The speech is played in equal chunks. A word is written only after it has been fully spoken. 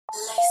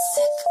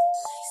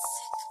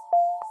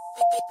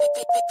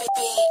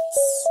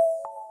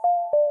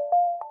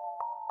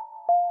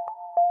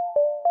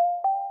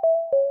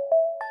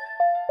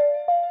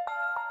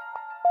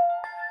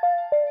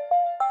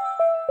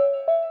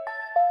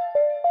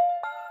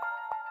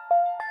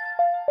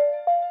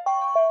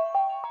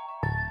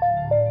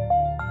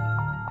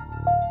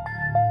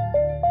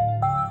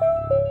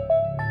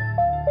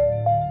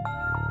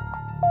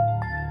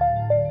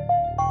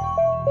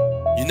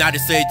United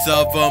States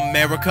of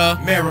America,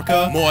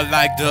 more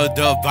like the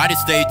divided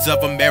states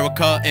of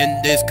America.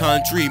 In this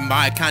country,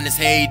 my kind is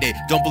hated.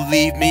 Don't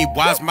believe me?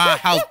 Why's my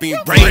house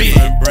being raided?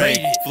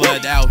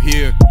 Flood out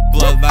here,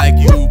 blood like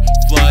you,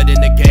 flood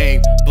in the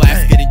game.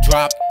 Blast getting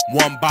dropped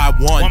one by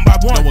one.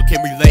 No one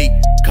can relate,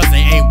 cause they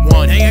ain't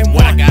one.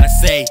 What I gotta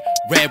say,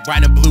 red,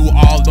 white, and blue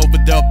all over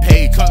the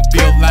page.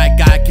 Feel like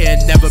I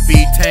can never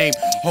be tamed.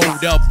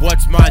 Hold up,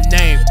 what's my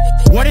name?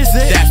 What is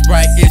it? That's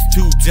right, it's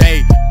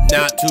 2J.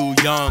 Not too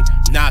young,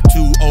 not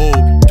too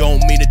old, don't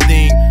mean a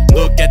thing.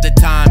 Look at the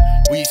time,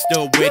 we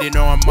still waiting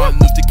on Martin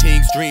Luther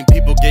King's dream.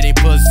 People getting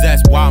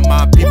possessed while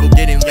my people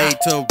getting laid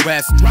to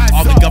rest.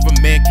 All the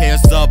government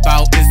cares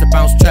about is the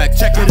bounce check.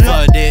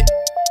 Flood it,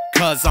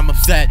 cause I'm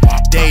upset.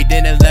 They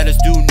didn't let us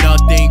do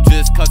nothing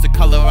just cause the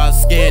color of our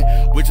skin,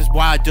 which is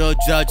why the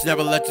judge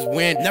never lets us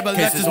win.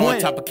 Cases on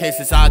top of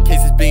cases, our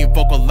cases being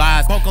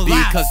vocalized.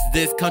 Because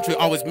this country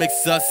always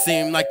makes us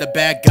seem like the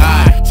bad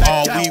guy.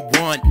 All we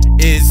want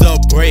is a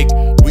break.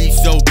 We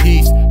show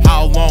peace.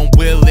 How long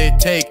will it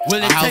take?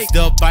 A house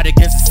divided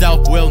against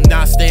itself will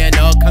not stand.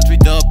 A country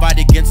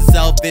divided against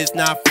itself is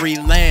not free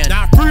land.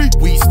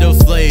 We still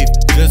slaves,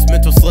 just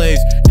mental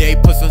slaves. They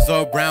push us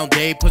around,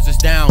 they push us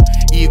down.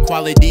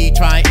 Equality,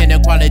 try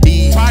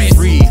inequality.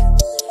 Free,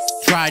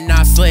 try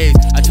not slaves.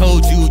 I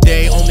told you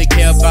they only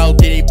care about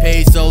getting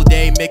paid, so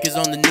they make us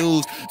on the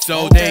news,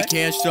 so they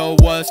can show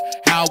us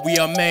how we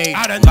are made.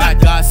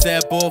 Like I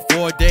said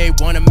before, they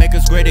wanna make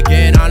us great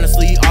again.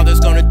 Honestly, all they're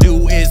gonna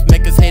do is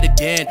make us hate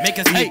again.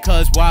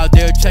 Because while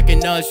they're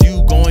checking us,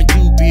 you going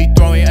to be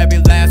throwing every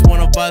last one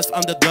of us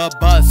under the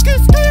bus.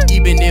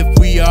 Even if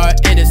we are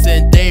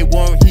innocent, they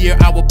won't hear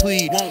our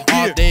plea.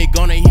 All they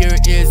gonna hear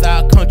is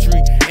our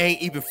country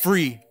ain't even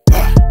free.